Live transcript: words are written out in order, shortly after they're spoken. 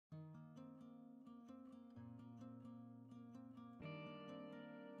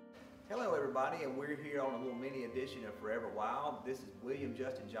Hello everybody, and we're here on a little mini edition of Forever Wild. This is William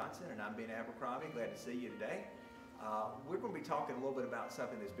Justin Johnson and I'm Ben Abercrombie. Glad to see you today. We're going to be talking a little bit about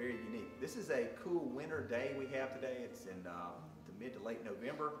something that's very unique. This is a cool winter day we have today. It's in the mid to late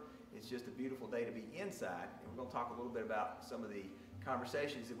November. It's just a beautiful day to be inside, and we're going to talk a little bit about some of the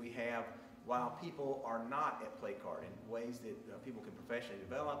conversations that we have while people are not at Playcard, and ways that people can professionally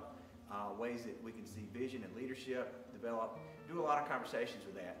develop, ways that we can see vision and leadership develop. Do a lot of conversations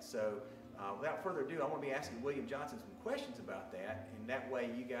with that. So without further ado, I want to be asking William Johnson some questions about that, and that way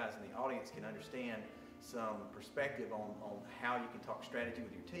you guys in the audience can understand some perspective on how you can talk strategy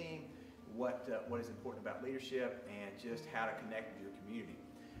with your team, what is important about leadership, and just how to connect with your community.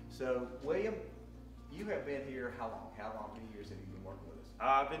 So William, you have been here how long? How many years have you been working with us?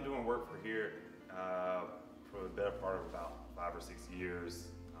 I've been doing work for here for the better part of about 5 or 6 years.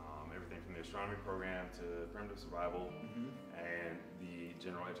 Everything from the astronomy program to primitive survival and the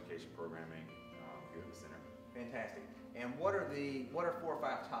general education programming here at the center. Fantastic. And what are 4 or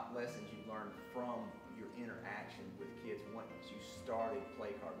 5 top lessons you've learned from your interaction with kids once you started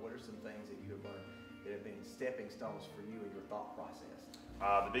Playcard? What are some things that you have learned that have been stepping stones for you in your thought process?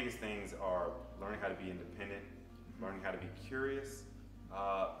 The biggest things are learning how to be independent, learning how to be curious,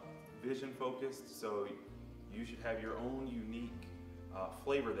 vision focused. So you should have your own unique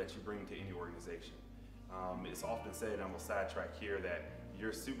flavor that you bring to any organization. It's often said, and I'm gonna sidetrack here, that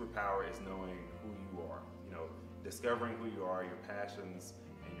your superpower is knowing who you are. You know, discovering who you are, your passions,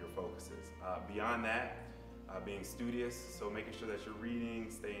 and your focuses. Beyond that, being studious, so making sure that you're reading,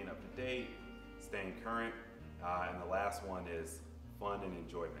 staying up to date, staying current, and the last one is fun and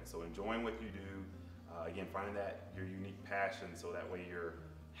enjoyment. So enjoying what you do, again, finding that your unique passion, so that way you're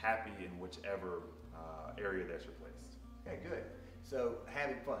happy in whichever area that you're placed. Okay, good. So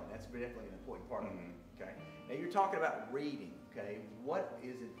having fun, that's definitely an important part of it. Okay. Now you're talking about reading. Okay, what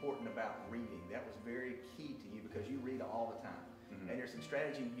is important about reading? That was very key to you because you read all the time, and there's some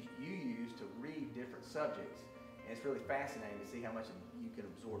strategy you use to read different subjects, and it's really fascinating to see how much you can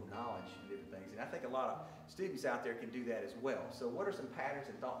absorb knowledge and different things. And I think a lot of students out there can do that as well. So what are some patterns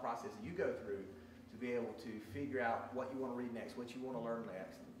and thought processes you go through to be able to figure out what you want to read next, what you want to learn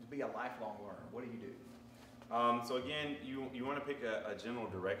next, to be a lifelong learner? What do you do? So again, you want to pick a general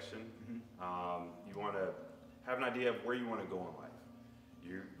direction. You want to have an idea of where you want to go in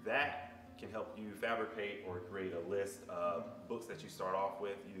life. That can help you fabricate or create a list of books that you start off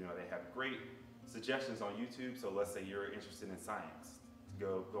with. You know, they have great suggestions on YouTube. So let's say you're interested in science.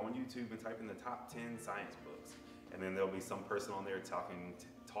 Go on YouTube and type in the top 10 science books. And then there'll be some person on there talking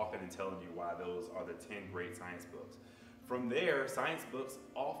and telling you why those are the 10 great science books. From there, science books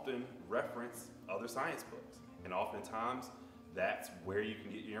often reference other science books, and oftentimes that's where you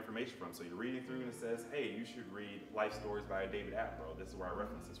can get your information from. So you're reading through and it says, hey, you should read Life Stories by David Attenborough. This is where I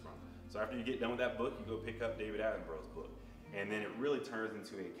reference this from. So after you get done with that book, you go pick up David Attenborough's book. And then it really turns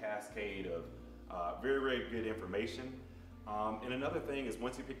into a cascade of very, very good information. And another thing is,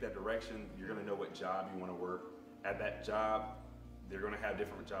 once you pick that direction, you're gonna know what job you wanna work. At that job, they're gonna have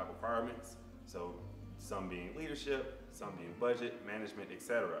different job requirements. So some being leadership, some being budget, management,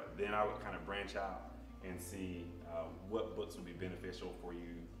 etc. Then I would kind of branch out and see what books would be beneficial for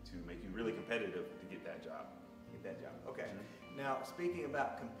you to make you really competitive to get that job. Get that job, okay. Now, speaking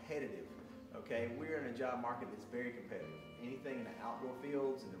about competitive, okay, we're in a job market that's very competitive. Anything in the outdoor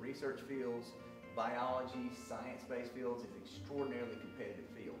fields, in the research fields, biology, science-based fields is an extraordinarily competitive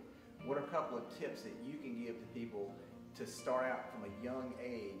field. What are a couple of tips that you can give to people to start out from a young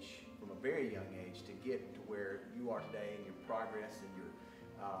age, from a very young age, to get to where you are today and your progress and your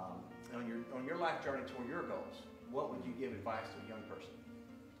on your life journey toward your goals? What would you give advice to a young person?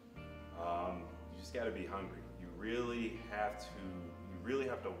 You just got to be hungry. You really have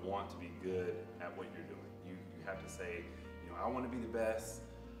to want to be good at what you're doing. You have to say, you know, I want to be the best,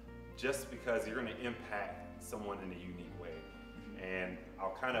 just because you're going to impact someone in a unique way. And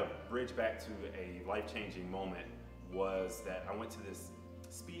I'll kind of bridge back to a life-changing moment. Was that I went to this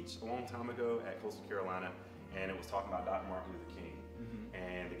speech a long time ago at Coastal Carolina, and it was talking about Dr. Martin Luther King.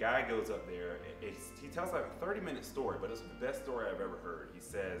 And the guy goes up there, he tells like a 30-minute story, but it's the best story I've ever heard. He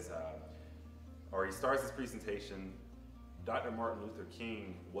says, or he starts his presentation, Dr. Martin Luther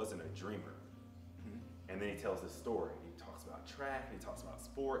King wasn't a dreamer. And then he tells this story. He talks about track, and he talks about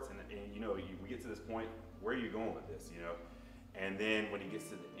sports, and you know, we get to this point, where are you going with this, you know? And then when he gets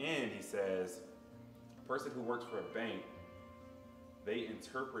to the end, he says, a person who works for a bank, they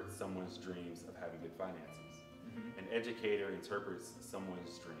interpret someone's dreams of having good finances. An educator interprets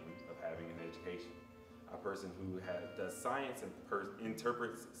someone's dreams of having an education. A person who does science and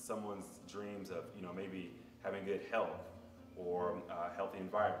interprets someone's dreams of, you know, maybe having good health or a healthy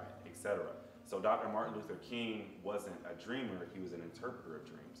environment, etc. So Dr. Martin Luther King wasn't a dreamer, he was an interpreter of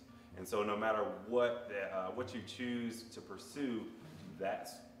dreams. And so no matter what you choose to pursue,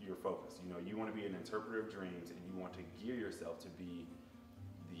 that's your focus. You know, you want to be an interpreter of dreams, and you want to gear yourself to be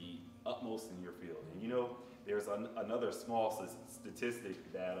the utmost in your field. And you know, there's another small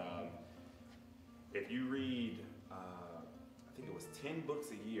statistic that if you read, I think it was 10 books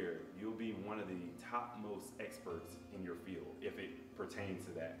a year, you'll be one of the topmost experts in your field if it pertains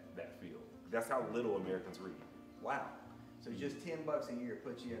to that field. That's how little Americans read. Wow. So just $10 a year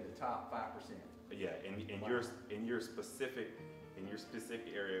puts you in the top 5%. Yeah, in your specific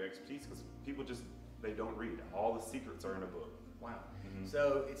area of expertise, because people they don't read. All the secrets are in a book. Wow.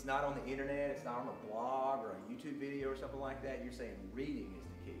 So it's not on the internet, it's not on a blog or a YouTube video or something like that. You're saying reading is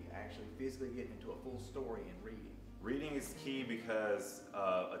the key, actually physically getting into a full story and reading. Reading is key because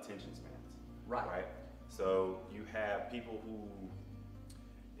of attention spans. Right. So you have people who,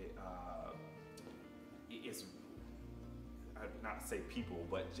 not to say people,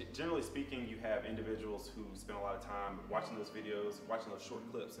 but generally speaking, you have individuals who spend a lot of time watching those videos, watching those short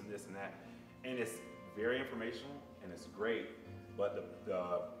clips and this and that. And it's very informational and it's great, but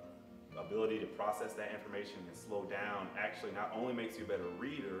the ability to process that information and slow down actually not only makes you a better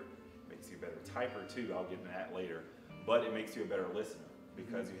reader, makes you a better typer too, I'll get into that later, but it makes you a better listener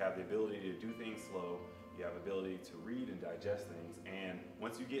because you have the ability to do things slow, you have the ability to read and digest things, and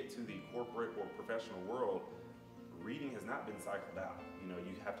once you get to the corporate or professional world, reading has not been cycled out. You know,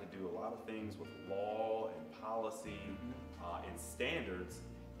 you have to do a lot of things with law and policy and standards,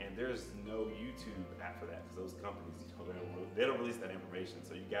 and there's no YouTube app for that because those companies, you know, they don't release that information.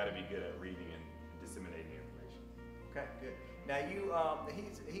 So you got to be good at reading and disseminating the information. Okay, good. Now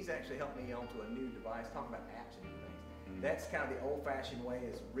he's actually helped me onto a new device, talking about apps and things. That's kind of the old-fashioned way,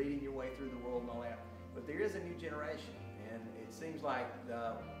 is reading your way through the world and all that. But there is a new generation, and it seems like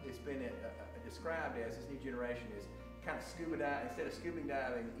it's been described as this new generation is kind of instead of scuba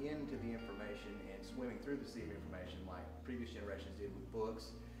diving into the information and swimming through the sea of information like previous generations did with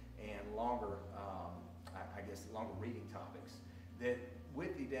books and longer reading topics, that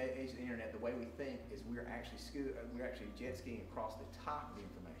with the age of the internet, the way we think is we're actually jet skiing across the top of the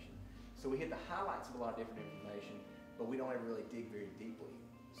information. So we hit the highlights of a lot of different information, but we don't ever really dig very deeply.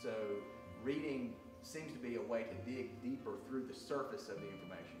 So reading seems to be a way to dig deeper through the surface of the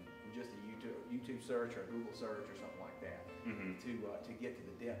information, just a YouTube search or a Google search or something like that, to get to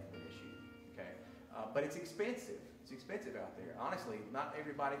the depth of an issue. Okay, but it's expensive. It's expensive out there. Honestly, not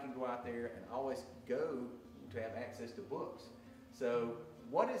everybody can go out there and always go to have access to books. So,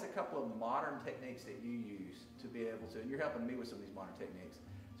 what is a couple of modern techniques that you use to be able to? You're helping me with some of these modern techniques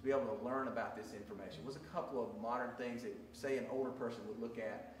to be able to learn about this information. What's a couple of modern things that, say, an older person would look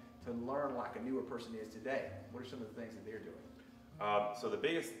at to learn like a newer person is today? What are some of the things that they're doing? So the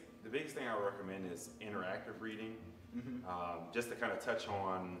biggest thing I would recommend is interactive reading. Just to kind of touch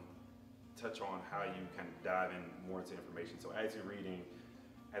on how you kind of dive in more into information. So as you're reading,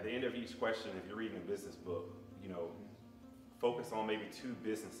 at the end of each question, if you're reading a business book, you know, focus on maybe two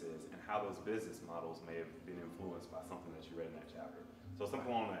businesses and how those business models may have been influenced by something that you read in that chapter. So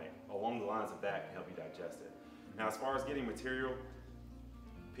something along the lines of that can help you digest it. Now, as far as getting material,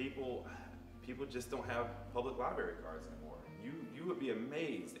 people just don't have public library cards anymore. You would be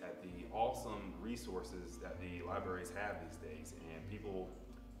amazed at the awesome resources that the libraries have these days, and people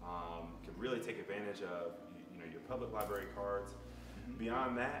can really take advantage of your public library cards.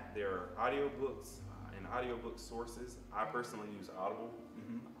 Beyond that, there are audiobooks and audiobook sources. I personally use Audible.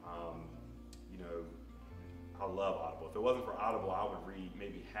 I love Audible. If it wasn't for Audible, I would read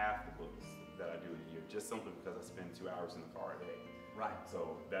maybe half the books that I do in a year, just simply because I spend 2 hours in the car a day. Right.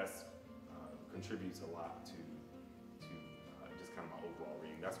 So that's contributes a lot to just kind of my overall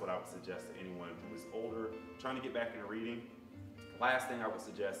reading. That's what I would suggest to anyone who is older, trying to get back into reading. Last thing I would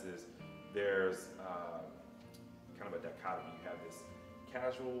suggest is there's kind of a dichotomy. You have this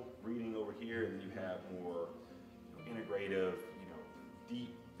casual reading over here, and then you have more integrative,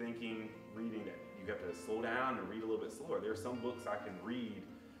 deep thinking reading that you have to slow down and read a little bit slower. There are some books I can read,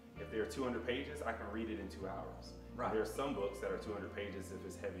 if they're 200 pages, I can read it in 2 hours. Right. There are some books that are 200 pages, if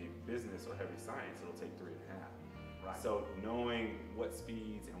it's heavy business or heavy science, it'll take 3.5. Right. So knowing what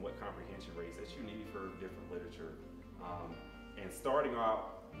speeds and what comprehension rates that you need for different literature, and starting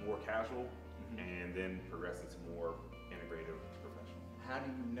out more casual and then progressing to more integrative professional. How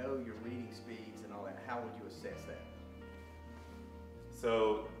do you know your reading speeds and all that? How would you assess that?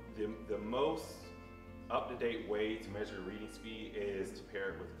 So the most up-to-date way to measure reading speed is to pair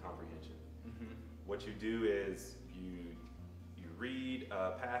it with comprehension. What you do is you read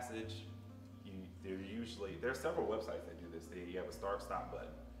a passage. There are several websites that do this. You have a start-stop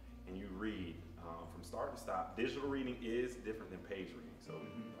button, and you read from start to stop. Digital reading is different than page reading. So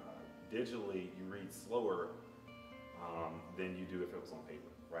digitally, you read slower than you do if it was on paper,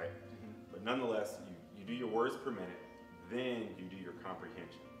 right? But nonetheless, you do your words per minute, then you do your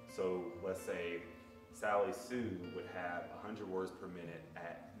comprehension. So let's say Sally Sue would have 100 words per minute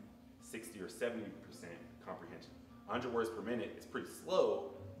at 60 or 70% comprehension. 100 words per minute is pretty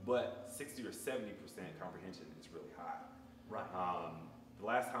slow, but 60 or 70% comprehension is really high. Right. The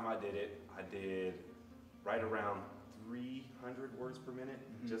last time I did right around 300 words per minute,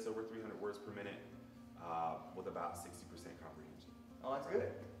 just over 300 words per minute, with about 60% comprehension. Oh, that's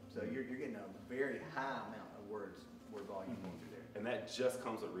good. So you're getting a very high amount of word volume going through there. And that just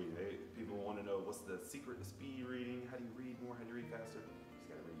comes with reading. People want to know what's the secret to speed reading. How do you read more? How do you read faster?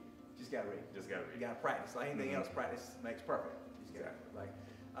 Just gotta read. Just gotta read. You gotta practice. Like anything else, practice makes perfect. Like,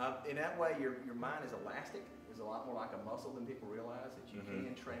 in that way, your mind is elastic. It's a lot more like a muscle than people realize, that you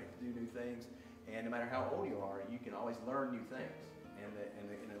can train it to do new things. And no matter how old you are, you can always learn new things. And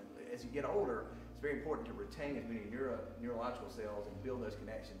as you get older, it's very important to retain as many neurological cells and build those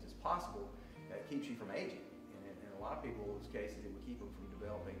connections as possible. That keeps you from aging. And in a lot of people's cases, it would keep them from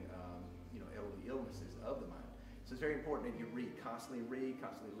developing, elderly illnesses of the mind. So it's very important that you constantly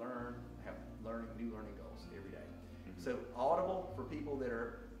learn, have new learning goals every day. So Audible for people that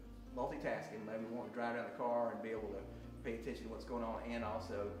are multitasking, maybe want to drive down the car and be able to pay attention to what's going on and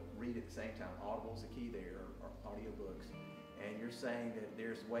also read at the same time. Audible is the key there, or audiobooks. And you're saying that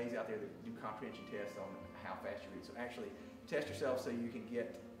there's ways out there that do comprehension tests on how fast you read. So actually test yourself so you can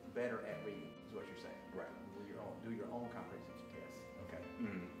get better at reading, is what you're saying. Right. Do your own comprehension tests. Okay.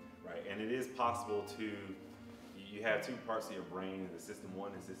 Right, and it is possible to, you have two parts of your brain, the system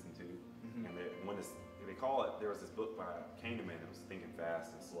 1 and system 2. And they call it, there was this book by Kahneman that was Thinking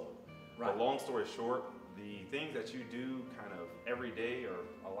Fast and Slow. Right. But long story short, the things that you do kind of every day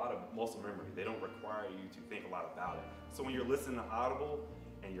are a lot of muscle memory. They don't require you to think a lot about it. So when you're listening to Audible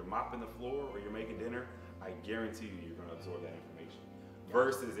and you're mopping the floor or you're making dinner, I guarantee you you're going to absorb that information.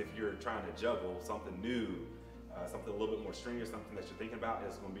 Versus if you're trying to juggle something new, something a little bit more strenuous, something that you're thinking about,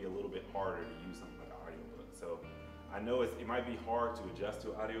 it's going to be a little bit harder to use something like an audiobook. So I know it might be hard to adjust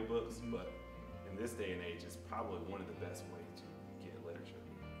to audiobooks, but in this day and age, it's probably one of the best ways to get literature.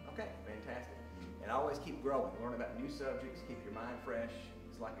 Okay, fantastic. And always keep growing, learn about new subjects, keep your mind fresh.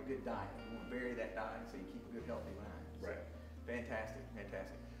 It's like a good diet. You want to vary that diet so you keep a good, healthy mind. Right. So,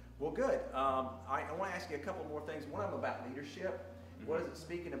 fantastic. Well, good. I want to ask you a couple more things. One of them about leadership. What is it,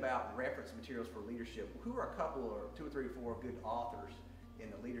 speaking about reference materials for leadership, who are a couple or 2 or 3 or 4 good authors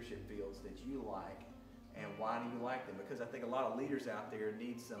in the leadership fields that you like, and why do you like them? Because I think a lot of leaders out there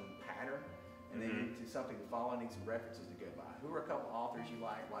need some pattern, and they need something to follow, need some references to go by. Who are a couple authors you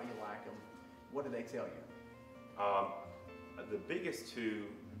like? Why do you like them? What do they tell you? The biggest two,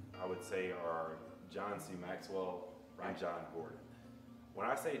 I would say, are John C. Maxwell and John Gordon. When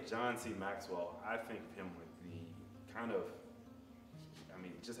I say John C. Maxwell, I think of him with the kind of,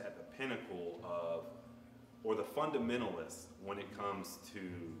 just at the pinnacle of, or the fundamentalist when it comes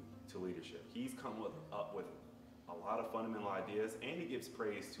to leadership. He's come up with a lot of fundamental ideas, and he gives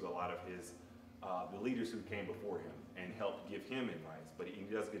praise to a lot of his the leaders who came before him and helped give him advice. But he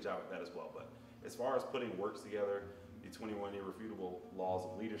does a good job at that as well. But as far as putting works together, the 21 Irrefutable Laws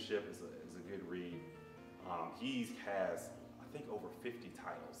of Leadership is a good read. He has, I think, over 50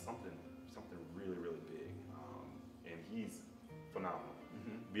 titles, something really, really big, and he's phenomenal.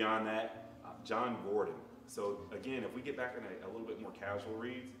 Beyond that, John Gordon. So again, if we get back in a little bit more casual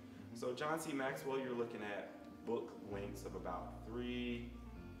reads, so John C. Maxwell, you're looking at book lengths of about 3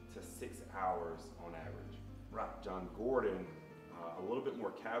 to 6 hours on average. Right. John Gordon, a little bit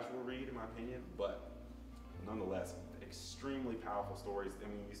more casual read in my opinion, but nonetheless, extremely powerful stories.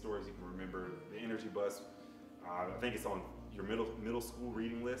 These stories you can remember. The Energy Bus, I think it's on your middle school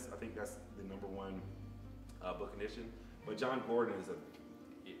reading list. I think that's the #1 book edition. But John Gordon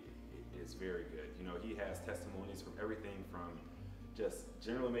is very good. He has testimonies from everything from just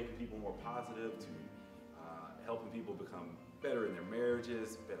generally making people more positive to helping people become better in their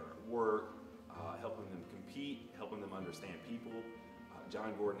marriages, better at work, helping them compete, helping them understand people.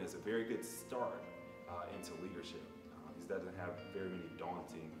 John Gordon is a very good start into leadership. He doesn't have very many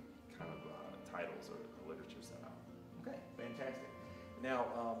daunting kind of titles or literature set out. Okay, fantastic. Now,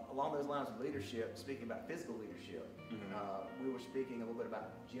 along those lines of leadership, speaking about physical leadership, we were speaking a little bit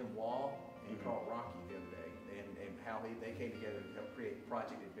about Jim Wall and Carl Rocky the other day, and how they came together to help create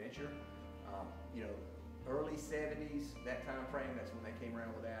Project Adventure. Early 70s, that time frame, that's when they came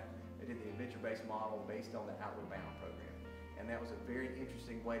around with that. They did the adventure-based model based on the Outward Bound program. And that was a very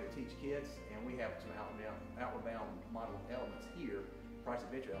interesting way to teach kids, and we have some Outward Bound model elements here price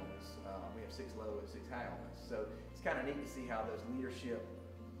adventure elements. We have 6 low and 6 high elements. So it's kind of neat to see how those leadership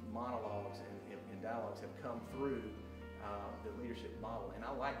monologues and dialogues have come through the leadership model. And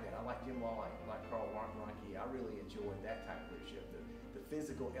I like that. I like Jim Law, I like Carl Ronke. I really enjoyed that type of leadership. The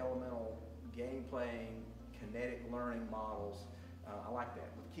physical, elemental, game playing, kinetic learning models. I like that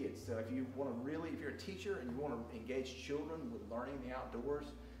with kids. So if you want to really, if you're a teacher and you want to engage children with learning the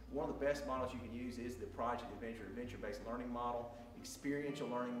outdoors, one of the best models you can use is the project adventure-based learning model, experiential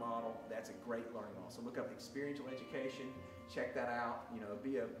learning model. That's a great learning model. So look up experiential education, check that out. You know,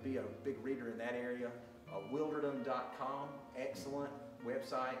 be a big reader in that area. Wilderdom.com, excellent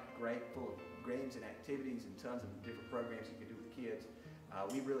website, great, full of games and activities and tons of different programs you can do with kids.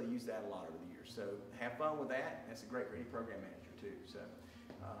 We really use that a lot over the years. So have fun with that. That's a great for any program manager too. So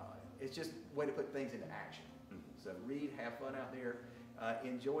it's just a way to put things into action. So read, have fun out there,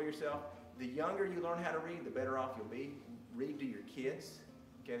 enjoy yourself. The younger you learn how to read, the better off you'll be. Read to your kids.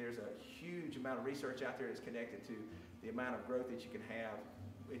 Okay, there's a huge amount of research out there that's connected to the amount of growth that you can have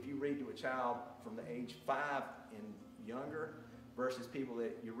if you read to a child from the age 5 and younger versus people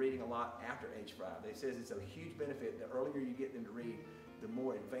that you're reading a lot after age 5. It says it's a huge benefit. The earlier you get them to read, the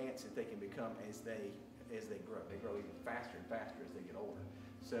more advanced that they can become as they grow. They grow even faster and faster as they get older.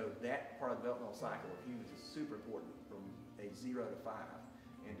 So that part of the developmental cycle of humans is super important from age 0 to 5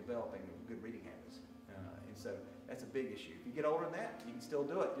 in developing good reading habits. And so that's a big issue. If you get older than that, you can still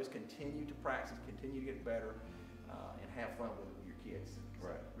do it. Just continue to practice, continue to get better, and have fun with your kids. So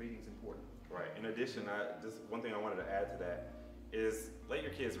right. Reading is important. Right. In addition, just one thing I wanted to add to that is let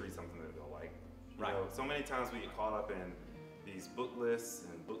your kids read something that they'll like. You know, so many times we get caught up in these book lists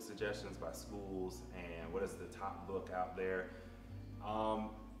and book suggestions by schools and what is the top book out there.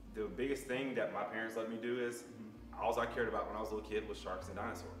 The biggest thing that my parents let me do is all I cared about when I was a little kid was sharks and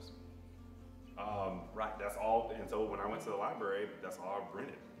dinosaurs. Right, that's all. And so when I went to the library, that's all I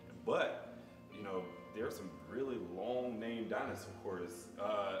rented. But, you know, there are some really long named dinosaurs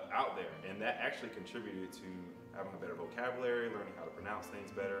out there, and that actually contributed to having a better vocabulary, learning how to pronounce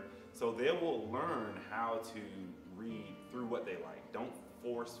things better. So they will learn how to read through what they like. Don't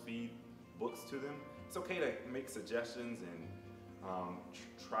force feed books to them. It's okay to make suggestions and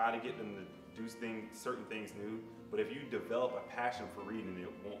try to get them to do certain things new, but if you develop a passion for reading,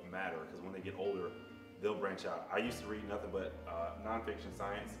 it won't matter, because when they get older, they'll branch out. I used to read nothing but nonfiction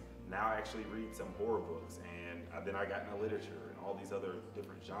science. Now I actually read some horror books, and then I got into literature and all these other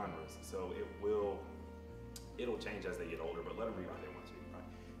different genres. So it'll change as they get older, but let them read what they want to. Right.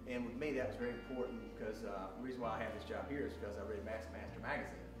 And with me, that was very important, because the reason why I have this job here is because I read Master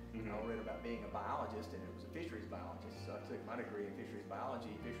magazine. I read about being a biologist, and it was a fisheries biologist. So I took my degree in fisheries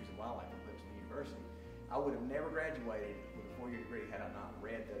biology, fisheries and wildlife from Clemson University. I would have never graduated with a 4-year degree had I not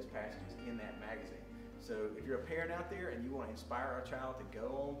read those passages in that magazine. So if you're a parent out there and you want to inspire our child to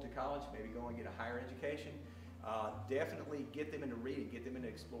go on to college, maybe go and get a higher education, definitely get them into reading, get them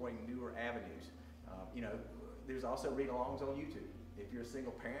into exploring newer avenues. You know, there's also read-alongs on YouTube. If you're a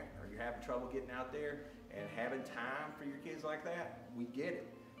single parent or you're having trouble getting out there and having time for your kids like that, we get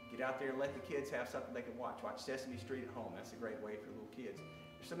it. Get out there and let the kids have something they can watch. Watch Sesame Street at home. That's a great way for little kids.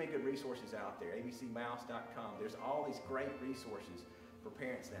 There's so many good resources out there. abcmouse.com. There's all these great resources for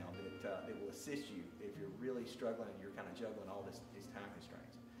parents now that will assist you if you're really struggling and you're kind of juggling all these time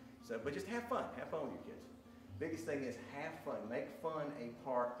constraints. So, but just have fun. Have fun with your kids. Biggest thing is have fun. Make fun a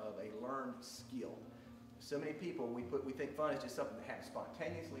part of a learned skill. So many people, we think fun is just something that happens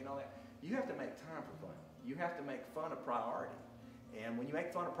spontaneously and all that. You have to make time for fun. You have to make fun a priority. And when you make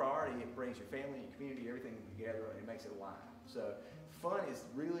fun a priority, it brings your family, your community, everything together, and it makes it alive. So fun is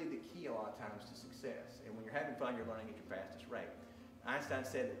really the key a lot of times to success. And when you're having fun, you're learning at your fastest rate. Einstein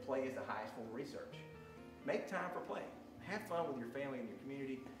said that play is the highest form of research. Make time for play. Have fun with your family and your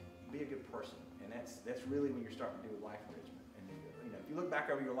community. Be a good person. And that's really when you're starting to do life enrichment. And you know, if you look back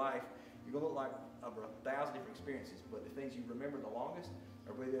over your life, you're going to look like over 1,000 different experiences. But the things you remember the longest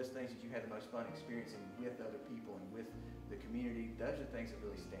are really those things that you had the most fun experiencing with other people and with the community. Those are the things that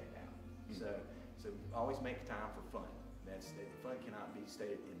really stand out. So always make time for fun. Fun cannot be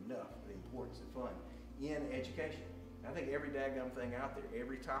stated enough, the importance of fun in education. I think every daggum thing out there,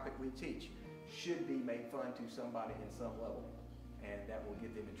 every topic we teach should be made fun to somebody in some level, and that will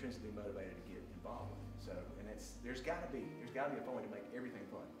get them intrinsically motivated to get involved with it. So, and there's got to be a fun way to make everything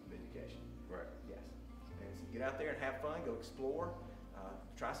fun in education. Right. Yes. And so get out there and have fun. Go explore.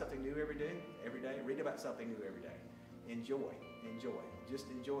 Try something new every day. Read about something new every day. Enjoy. Just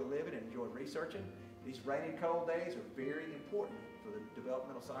enjoy living and enjoy researching. These rainy and cold days are very important for the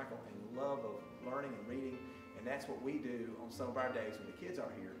developmental cycle and love of learning and reading. And that's what we do on some of our days when the kids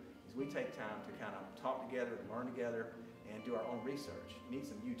aren't here, is is we take time to kind of talk together and learn together and do our own research. You need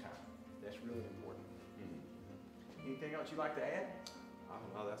some you time. That's really important. Anything else you'd like to add? I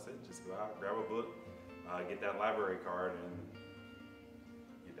don't know, that's it. Just go out, grab a book, get that library card, and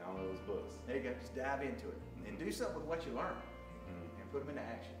you download those books. There you go. Just dive into it and do something with what you learn and put them into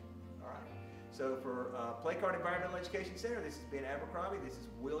action. All right. So for Playcard Environmental Education Center, this has been Abercrombie. This is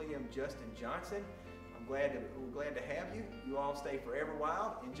William Justin Johnson. We're glad to have you. You all stay forever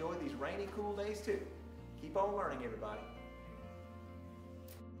wild. Enjoy these rainy, cool days too. Keep on learning, everybody.